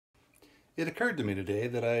It occurred to me today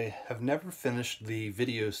that I have never finished the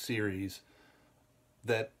video series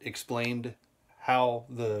that explained how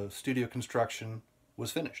the studio construction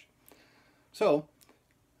was finished. So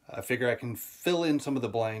I figure I can fill in some of the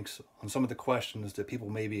blanks on some of the questions that people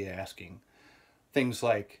may be asking. Things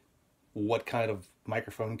like, what kind of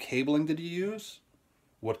microphone cabling did you use?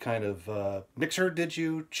 What kind of mixer did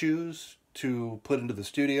you choose to put into the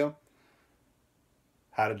studio?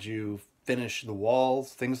 How did you finish the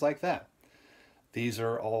walls? Things like that. These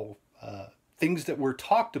are all things that were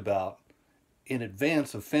talked about in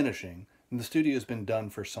advance of finishing. And the studio has been done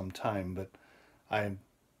for some time, but I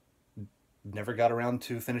never got around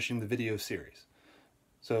to finishing the video series.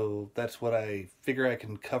 So that's what I figure I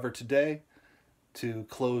can cover today to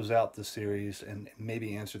close out the series and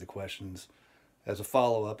maybe answer the questions as a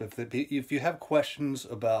follow-up. If you have questions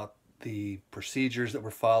about the procedures that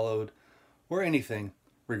were followed or anything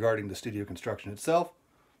regarding the studio construction itself,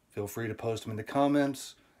 feel free to post them in the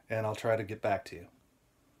comments and I'll try to get back to you.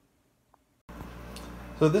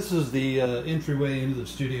 So this is the entryway into the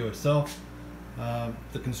studio itself.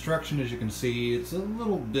 The construction, as you can see, it's a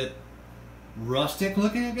little bit rustic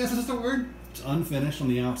looking, I guess is the word. It's unfinished on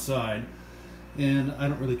the outside, and I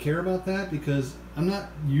don't really care about that because I'm not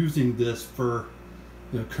using this for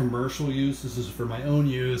commercial use. This is for my own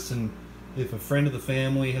use, and if a friend of the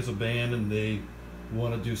family has a band and they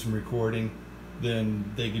want to do some recording,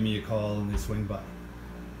 then they give me a call and they swing by.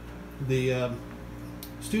 The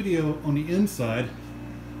studio on the inside,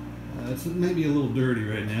 it's maybe a little dirty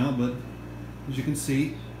right now, but as you can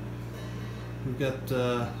see, we've got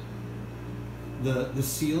the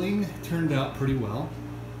ceiling turned out pretty well.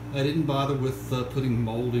 I didn't bother with putting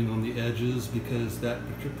molding on the edges because that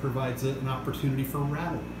provides an opportunity for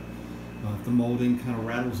rattle. If the molding kind of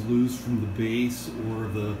rattles loose from the bass or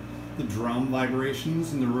the drum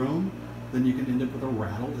vibrations in the room, then you can end up with a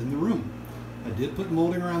rattle in the room. I did put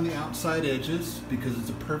molding around the outside edges because it's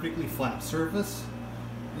a perfectly flat surface,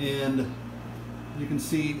 and you can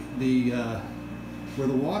see the where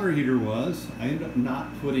the water heater was, I ended up not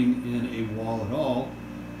putting in a wall at all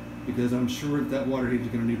because I'm sure that water heater is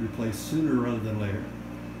going to need replaced sooner rather than later.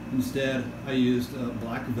 Instead, I used a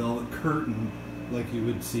black velvet curtain like you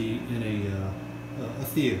would see in a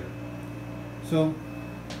theater. So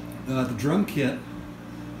the drum kit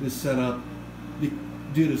is set up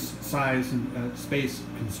due to size and space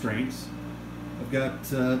constraints. I've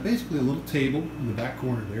got basically a little table in the back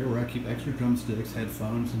corner there where I keep extra drumsticks,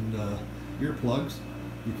 headphones, and earplugs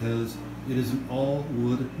because it is an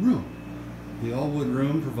all-wood room. The all-wood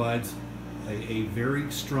room provides a very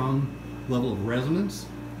strong level of resonance.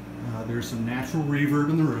 There's some natural reverb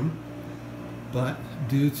in the room, but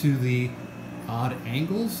due to the odd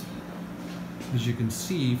angles, as you can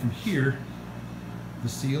see from here, the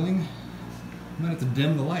ceiling, I'm going to have to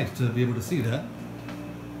dim the lights to be able to see that.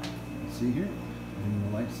 See here? Dim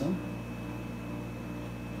the lights some.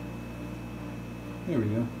 There we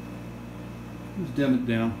go. Let's dim it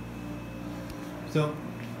down. So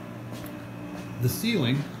the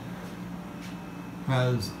ceiling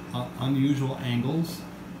has unusual angles.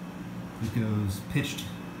 It goes pitched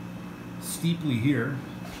steeply here.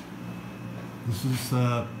 This is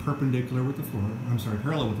perpendicular with the floor. I'm sorry,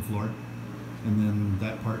 parallel with the floor. And then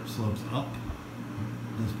that part slopes up.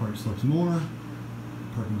 This part slopes more.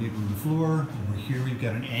 Perpendicular to the floor. Over here we've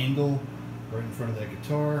got an angle right in front of that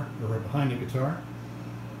guitar, or right behind the guitar.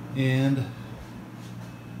 And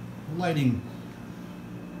lighting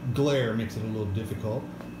glare makes it a little difficult.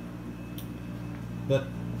 But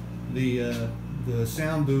the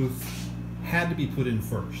sound booth had to be put in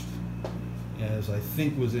first, as I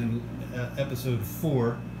think was in episode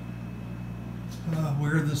 4,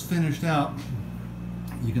 where this finished out.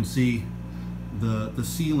 You can see the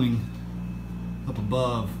ceiling up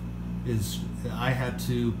above is, I had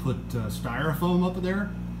to put styrofoam up there,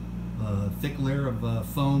 a thick layer of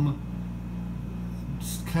foam,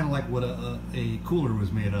 just kind of like what a cooler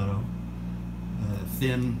was made out of,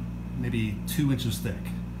 thin, maybe 2 inches thick.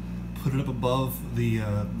 Put it up above the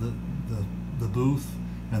booth,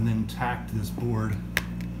 and then tacked this board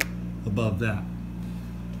above that.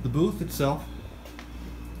 The booth itself,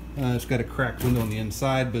 it's got a cracked window on the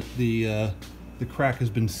inside, but the crack has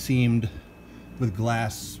been seamed with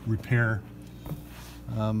glass repair.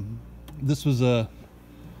 This was a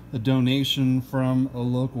donation from a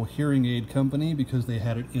local hearing aid company because they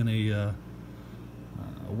had it in a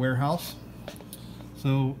warehouse.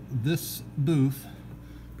 So this booth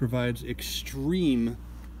provides extreme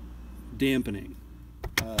dampening.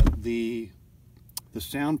 The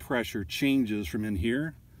sound pressure changes from in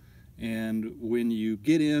here, And when you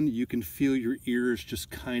get in, you can feel your ears just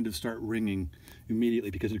kind of start ringing immediately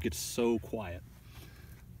because it gets so quiet.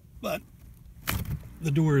 But the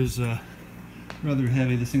door is rather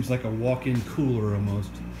heavy. This thing's like a walk-in cooler almost.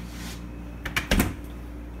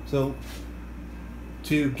 So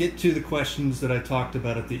to get to the questions that I talked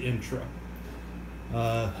about at the intro,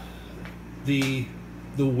 the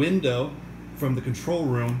window from the control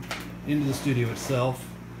room into the studio itself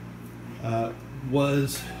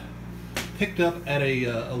was picked up at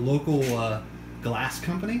a local glass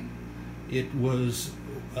company. It was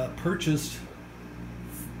purchased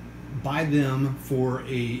by them for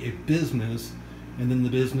a business, and then the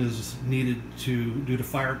business needed to, due to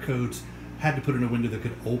fire codes, had to put in a window that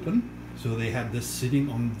could open, so they had this sitting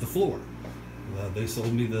on the floor. They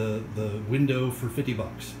sold me the window for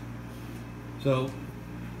 $50. So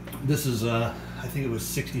this is, I think it was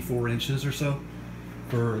 64 inches or so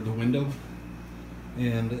for the window.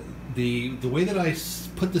 And the way that I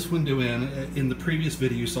put this window in the previous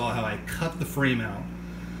video, you saw how I cut the frame out.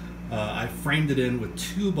 I framed it in with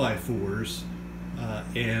 2x4s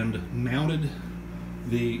and mounted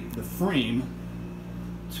the frame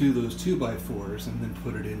to those 2x4s and then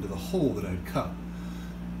put it into the hole that I'd cut.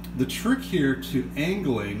 The trick here to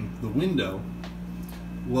angling the window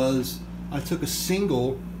was I took a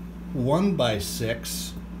single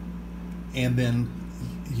 1x6 and then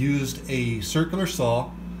used a circular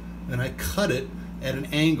saw and I cut it at an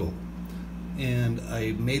angle, and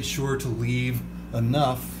I made sure to leave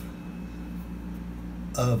enough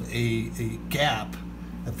of a gap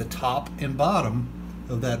at the top and bottom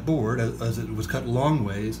of that board as it was cut long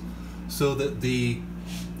ways, so that the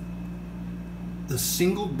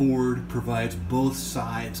single board provides both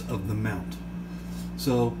sides of the mount.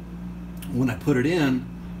 So when I put it in,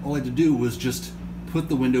 all I had to do was just put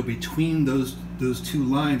the window between those two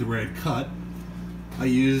lines where I'd cut. I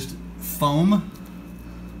used foam,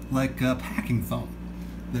 like packing foam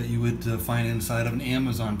that you would find inside of an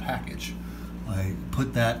Amazon package. I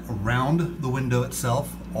put that around the window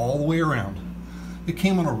itself, all the way around. It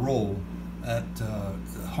came on a roll at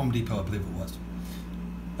Home Depot, I believe it was.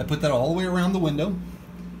 I put that all the way around the window,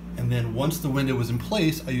 and then once the window was in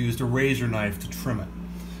place, I used a razor knife to trim it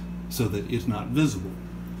so that it's not visible.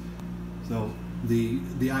 So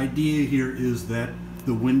the idea here is that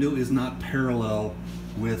the window is not parallel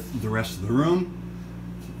with the rest of the room.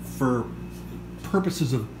 For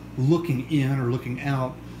purposes of looking in or looking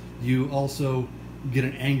out, you also get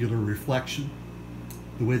an angular reflection.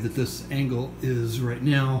 The way that this angle is right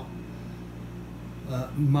now,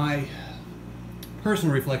 my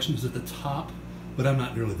personal reflection is at the top, but I'm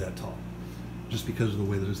not really that tall, just because of the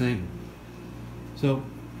way that it's angled. So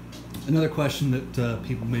another question that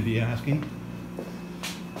people may be asking,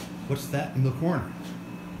 what's that in the corner?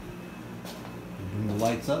 Bring the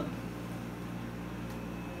lights up.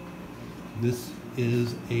 This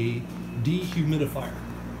is a dehumidifier.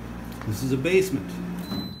 This is a basement.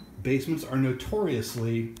 Basements are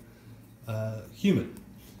notoriously humid.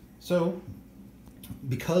 So,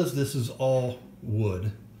 because this is all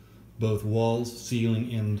wood, both walls,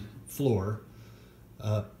 ceiling, and floor,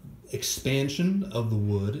 expansion of the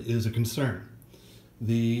wood is a concern.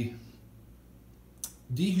 The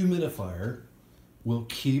dehumidifier will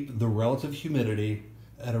keep the relative humidity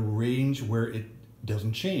at a range where it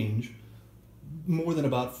doesn't change more than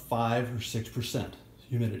about 5 or 6%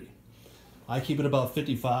 humidity. I keep it about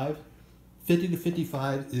 55. 50 to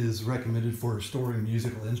 55 is recommended for storing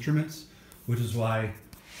musical instruments, which is why,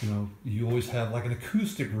 you always have like an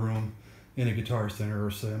acoustic room in a Guitar Center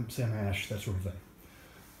or Sam Ash, that sort of thing.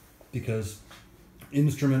 Because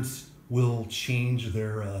instruments will change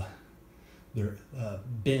their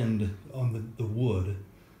bend on the wood.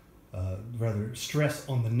 Rather, stress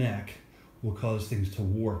on the neck will cause things to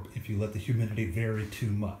warp if you let the humidity vary too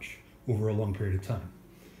much over a long period of time.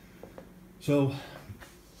 So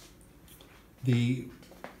the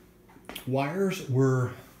wires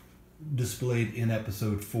were displayed in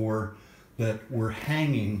episode 4 that were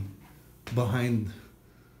hanging behind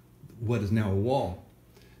what is now a wall.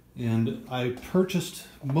 And I purchased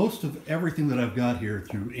most of everything that I've got here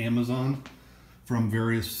through Amazon from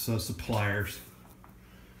various suppliers.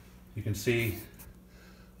 You can see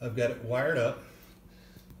I've got it wired up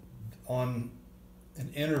on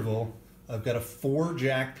an interval. I've got a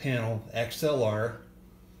 4-jack panel XLR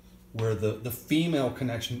where the female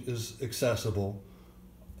connection is accessible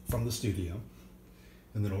from the studio.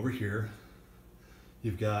 And then over here,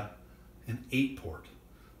 you've got an 8-port.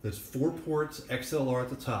 There's 4 ports XLR at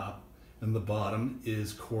the top, and the bottom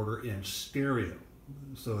is 1/4-inch stereo.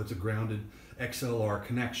 So it's a grounded XLR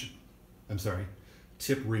connection. I'm sorry,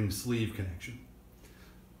 tip ring sleeve connection.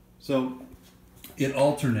 So it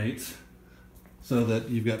alternates so that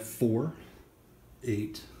you've got 4,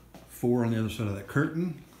 8, 4 on the other side of that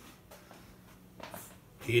curtain,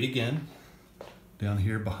 8 again down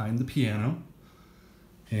here behind the piano,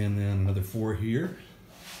 and then another 4 here,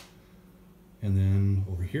 and then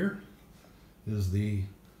over here is the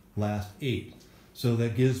last 8. So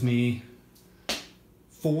that gives me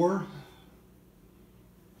 4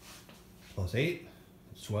 plus 8,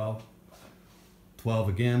 12, 12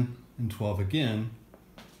 again, and 12 again.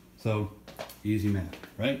 So easy math,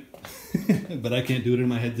 right? But I can't do it in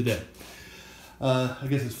my head today. I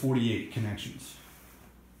guess it's 48 connections.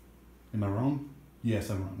 Am I wrong?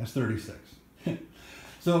 Yes, I'm wrong. That's 36.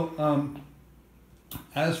 So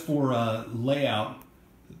as for layout,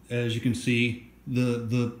 as you can see,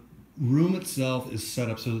 the room itself is set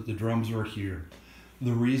up so that the drums are here.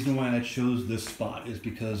 The reason why I chose this spot is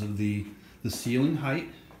because of the ceiling height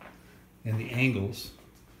and the angles,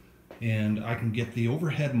 and I can get the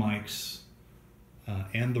overhead mics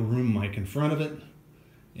and the room mic in front of it,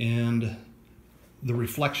 and the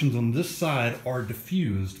reflections on this side are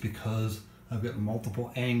diffused because I've got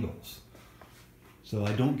multiple angles. So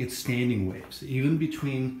I don't get standing waves, even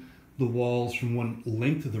between the walls from one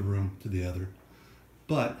length of the room to the other.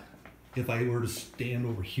 But if I were to stand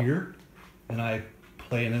over here and I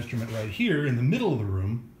play an instrument right here in the middle of the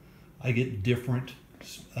room, I get different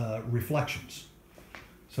reflections.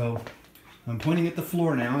 So I'm pointing at the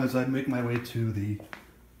floor now as I make my way to the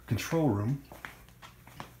control room.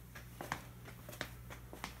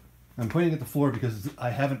 I'm pointing at the floor because I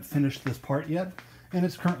haven't finished this part yet, and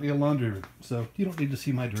it's currently a laundry room, so you don't need to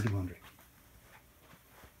see my dirty laundry.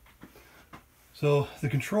 So the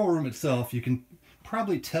control room itself, you can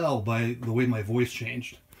probably tell by the way my voice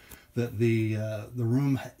changed that the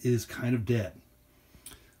room is kind of dead.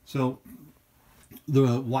 So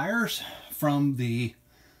the wires from the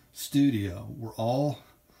studio were all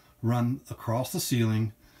run across the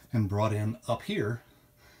ceiling and brought in up here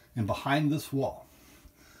and behind this wall.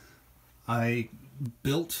 I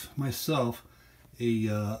built myself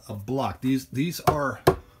a block. These are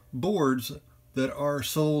boards that are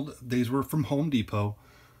sold. These were from Home Depot,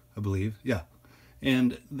 I believe. Yeah.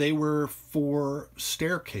 And they were for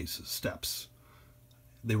staircases, steps.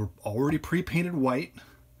 They were already pre-painted white,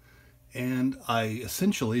 and I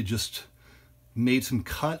essentially just made some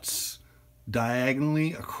cuts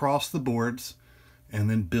diagonally across the boards and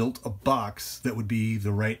then built a box that would be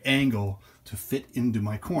the right angle to fit into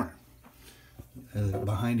my corner.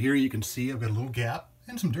 Behind here you can see I've got a little gap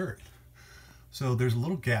and some dirt. So there's a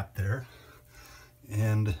little gap there,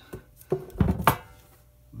 and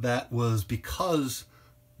that was because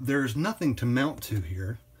there's nothing to mount to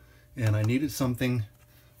here, and I needed something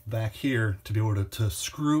back here to be able to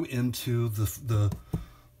screw into the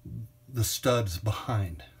studs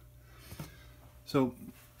behind. So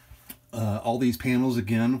all these panels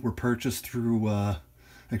again were purchased through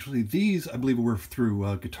actually these I believe were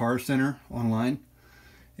through Guitar Center online,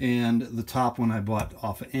 and the top one I bought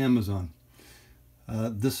off of Amazon.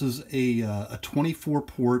 This is a 24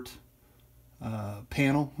 port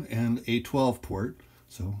panel and a 12 port,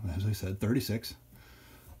 so as I said 36.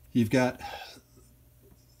 You've got,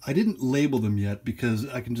 I didn't label them yet because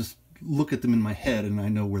I can just look at them in my head and I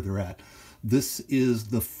know where they're at. This is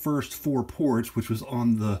the first 4 ports, which was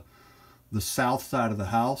on the south side of the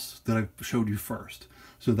house that I showed you first.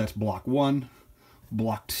 So that's block 1.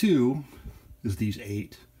 Block 2 is these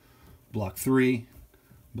 8. Block 3,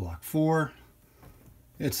 block 4,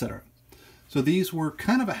 etc. So these were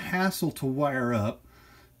kind of a hassle to wire up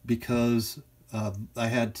because I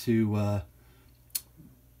had to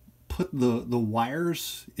put the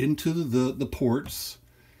wires into the ports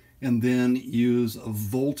and then use a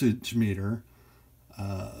voltage meter.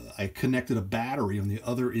 I connected a battery on the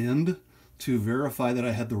other end to verify that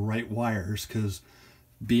I had the right wires, because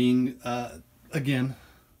being again,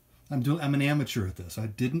 I'm an amateur at this. I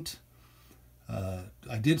did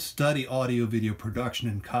study audio video production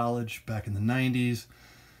in college back in the 90s,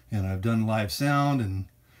 and I've done live sound and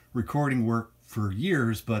recording work for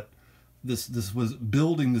years, but this was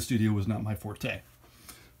building the studio was not my forte.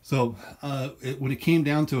 So when it came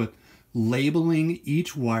down to it, labeling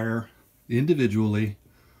each wire individually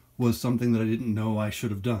was something that I didn't know I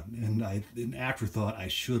should have done. And in afterthought, I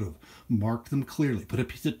should have marked them clearly, put a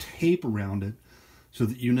piece of tape around it so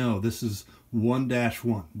that you know this is 1-1,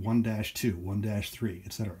 1-2, 1-3,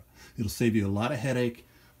 etc. It'll save you a lot of headache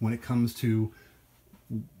when it comes to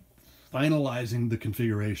finalizing the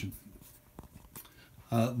configuration.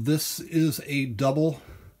 This is a double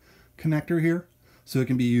connector here, so it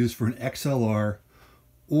can be used for an XLR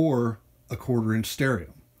or a 1/4-inch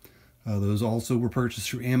stereo. Those also were purchased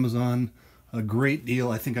through Amazon. A great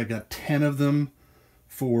deal. I think I got 10 of them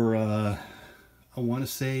for, I want to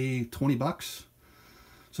say 20 bucks.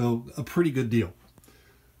 So a pretty good deal.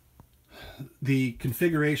 The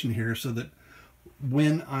configuration here, so that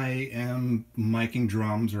when I am miking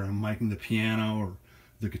drums or I'm miking the piano or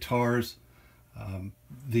the guitars,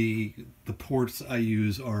 the ports I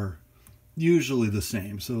use are usually the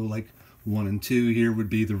same. So like 1 and 2 here would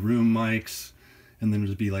be the room mics, and then it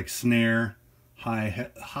would be like snare,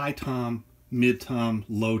 high tom, mid tom,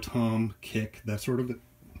 low tom, kick, that sort of,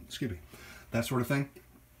 excuse me, that sort of thing.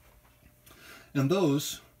 And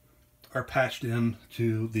those are patched in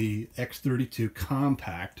to the X32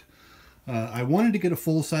 Compact. I wanted to get a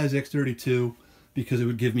full-size X32 because it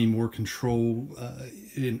would give me more control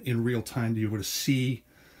in real time to be able to see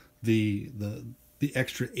the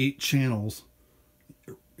extra 8 channels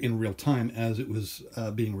in real time as it was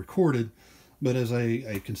being recorded. But as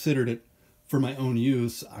I considered it for my own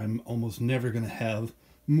use, I'm almost never going to have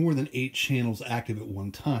more than 8 channels active at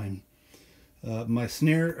one time. My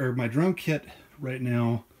snare or my drum kit right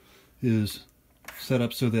now is set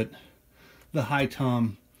up so that the high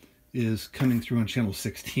tom is coming through on channel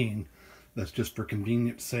 16. That's just for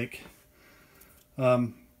convenience sake.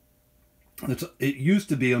 It used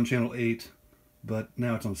to be on channel 8, but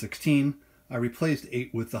now it's on 16. I replaced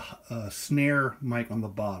 8 with the snare mic on the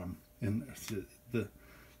bottom, and the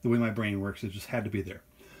way my brain works, it just had to be there.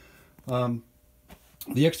 The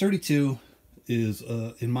X32 is,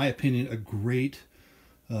 in my opinion, a great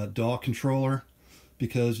DAW controller,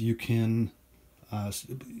 because you can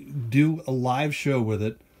do a live show with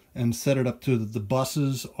it and set it up to the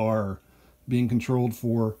buses are being controlled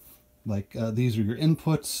for, like these are your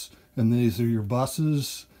inputs and these are your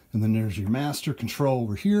buses, and then there's your master control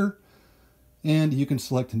over here, and you can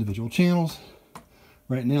select individual channels.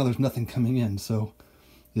 Right now there's nothing coming in, so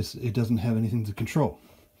it doesn't have anything to control.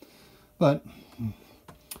 But,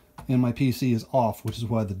 and my PC is off, which is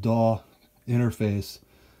why the DAW interface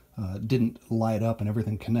didn't light up and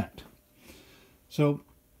everything connect. So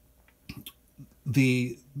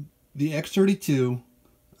the X32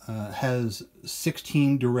 has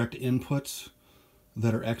 16 direct inputs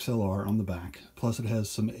that are XLR on the back, plus it has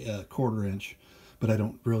some 1/4 inch, but I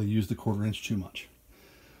don't really use the 1/4 inch too much.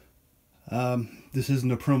 This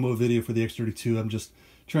isn't a promo video for the X32. I'm just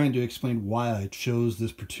trying to explain why I chose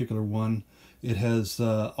this particular one. It has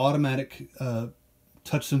automatic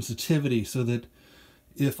touch sensitivity, so that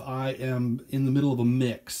if I am in the middle of a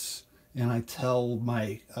mix and I tell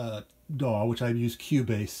my DAW, which I use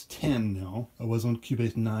Cubase 10 now, I was on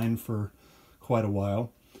Cubase 9 for quite a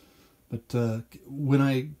while, but when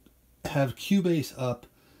I have Cubase up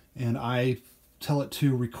and I tell it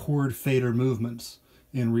to record fader movements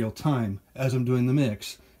in real time as I'm doing the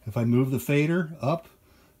mix, if I move the fader up,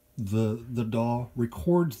 the DAW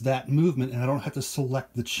records that movement, and I don't have to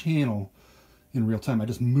select the channel in real time. I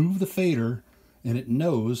just move the fader, and it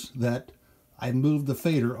knows that I moved the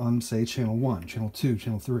fader on, say, channel 1, channel 2,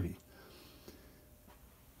 channel 3.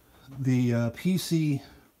 The PC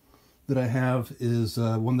that I have is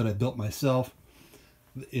one that I built myself.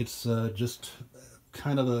 It's just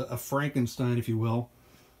kind of a Frankenstein, if you will,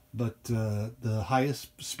 but the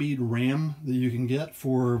highest speed RAM that you can get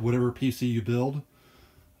for whatever PC you build.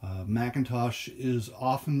 Macintosh is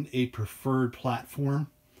often a preferred platform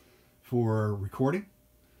for recording,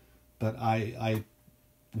 but I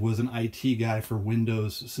was an IT guy for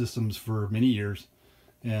Windows systems for many years,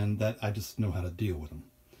 and that I just know how to deal with them.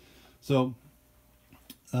 So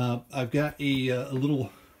I've got a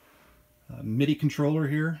little MIDI controller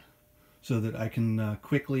here so that I can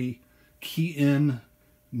quickly key in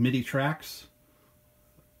MIDI tracks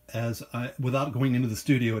without going into the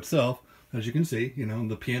studio itself. As you can see, you know,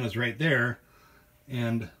 the piano's right there,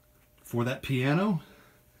 and for that piano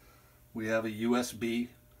we have a USB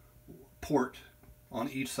port on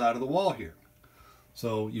each side of the wall here.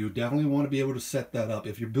 So you definitely want to be able to set that up.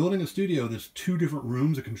 If you're building a studio, there's 2 different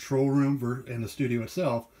rooms, a control room and the studio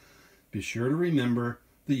itself. Be sure to remember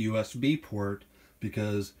the USB port,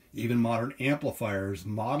 because even modern amplifiers,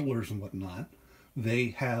 modelers and whatnot,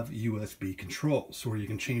 they have USB controls where you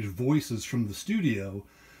can change voices from the studio,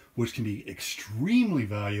 which can be extremely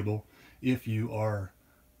valuable if you are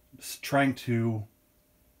trying to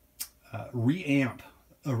reamp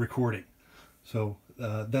a recording. So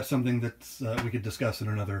that's something that we could discuss in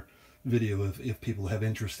another video if people have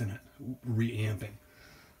interest in it, reamping.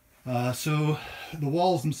 So the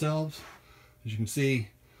walls themselves, as you can see,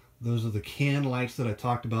 those are the can lights that I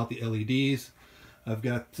talked about, the LEDs. I've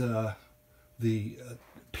got the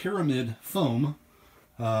pyramid foam.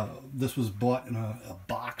 This was bought in a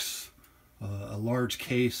box, a large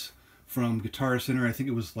case from Guitar Center. I think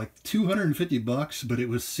it was like 250 bucks, but it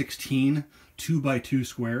was 16 2x2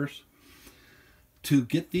 squares. To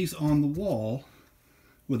get these on the wall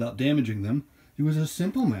without damaging them, it was a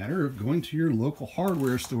simple matter of going to your local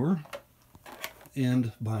hardware store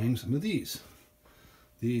and buying some of these.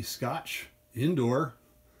 The Scotch Indoor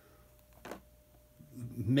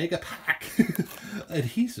Mega Pack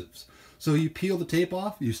adhesives. So you peel the tape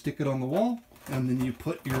off, you stick it on the wall, and then you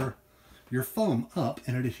put your foam up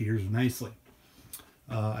and it adheres nicely.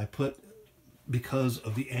 I put, because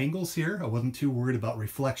of the angles here, I wasn't too worried about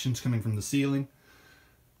reflections coming from the ceiling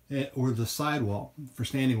or the sidewall for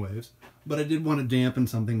standing waves, but I did want to dampen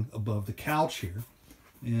something above the couch here.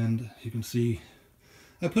 And you can see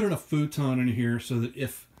I put in a futon in here so that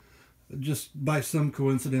if just by some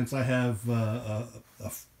coincidence I have a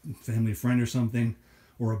family friend or something,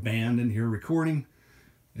 or a band in here recording,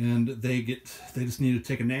 and they just need to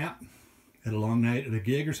take a nap at a long night at a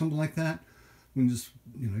gig or something like that, we can just,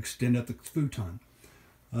 you know, extend up the futon.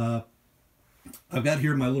 I've got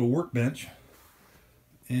here my little workbench,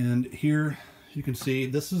 and here you can see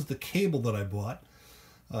this is the cable that I bought.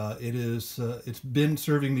 It's been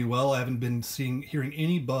serving me well. I haven't been hearing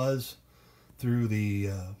any buzz through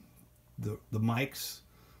the mics,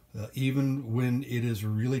 even when it is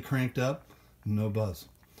really cranked up. No buzz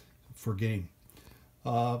for gain.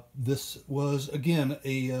 This was again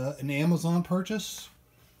an Amazon purchase,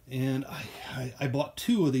 and I bought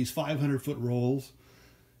 2 of these 500-foot rolls,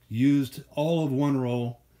 used all of one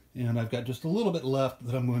roll, and I've got just a little bit left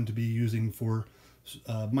that I'm going to be using for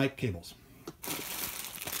mic cables.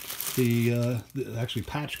 Actually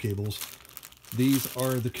patch cables. These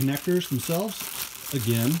are the connectors themselves.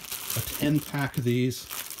 Again, a 10-pack of these,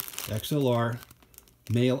 XLR,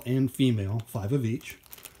 male and female, 5 of each,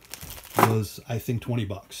 was I think 20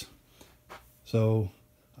 bucks. So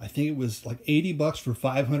I think it was like 80 bucks for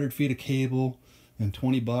 500 feet of cable and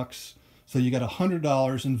 20 bucks. So you got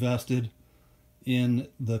 $100 invested in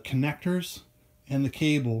the connectors and the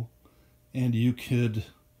cable, and you could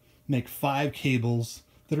make 5 cables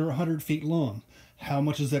that are 100 feet long. How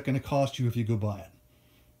much is that going to cost you if you go buy it?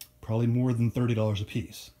 Probably more than $30 a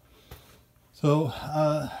piece. So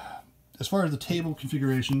as far as the table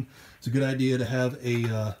configuration, it's a good idea to have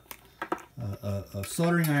a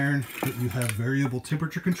soldering iron that you have variable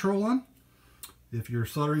temperature control on. If you're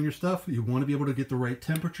soldering your stuff, you want to be able to get the right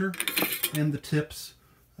temperature, and the tips,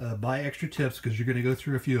 buy extra tips because you're going to go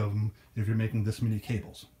through a few of them if you're making this many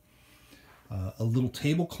cables. A little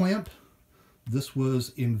table clamp. This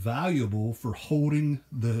was invaluable for holding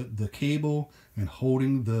the cable and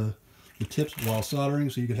holding the tips while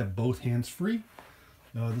soldering, so you could have both hands free.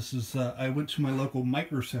 This is I went to my local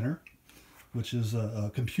Micro Center, which is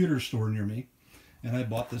a computer store near me, and I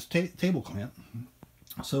bought this table clamp.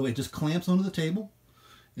 So it just clamps onto the table,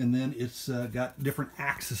 and then it's got different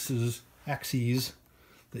axes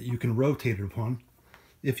that you can rotate it upon.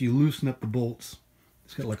 If you loosen up the bolts,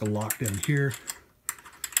 it's got like a lock down here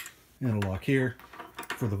and a lock here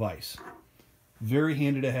for the vise. Very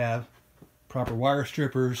handy to have. Proper wire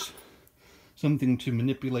strippers, something to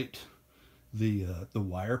manipulate the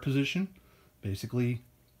wire position, basically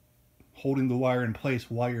holding the wire in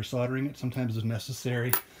place while you're soldering it sometimes is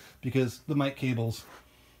necessary, because the mic cables,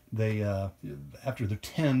 they after they're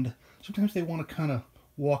tinned, sometimes they want to kind of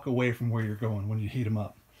walk away from where you're going when you heat them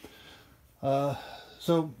up.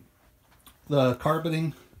 So the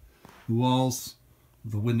carpeting, the walls,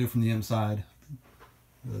 the window from the inside,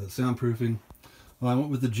 the soundproofing. Well, I went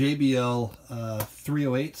with the JBL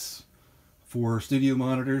 308s for studio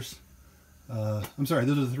monitors. I'm sorry,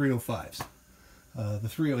 those are the 305s. The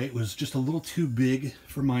 308 was just a little too big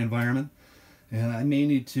for my environment, and I may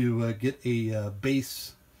need to get a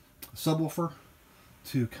bass subwoofer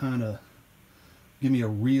to kind of give me a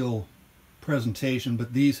real presentation,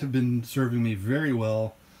 but these have been serving me very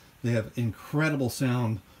well. They have incredible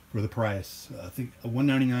sound for the price. I think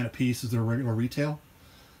 $1.99 a piece is their regular retail,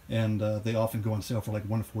 and they often go on sale for like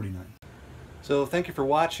 $1.49. So thank you for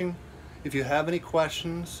watching. If you have any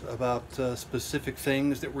questions about specific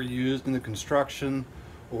things that were used in the construction,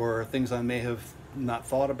 or things I may have not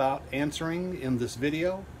thought about answering in this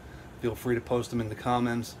video, feel free to post them in the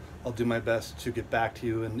comments. I'll do my best to get back to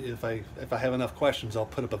you, and if I have enough questions, I'll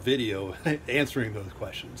put up a video answering those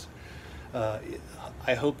questions.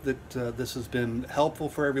 I hope that this has been helpful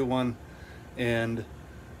for everyone, and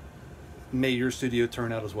may your studio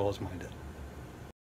turn out as well as mine did.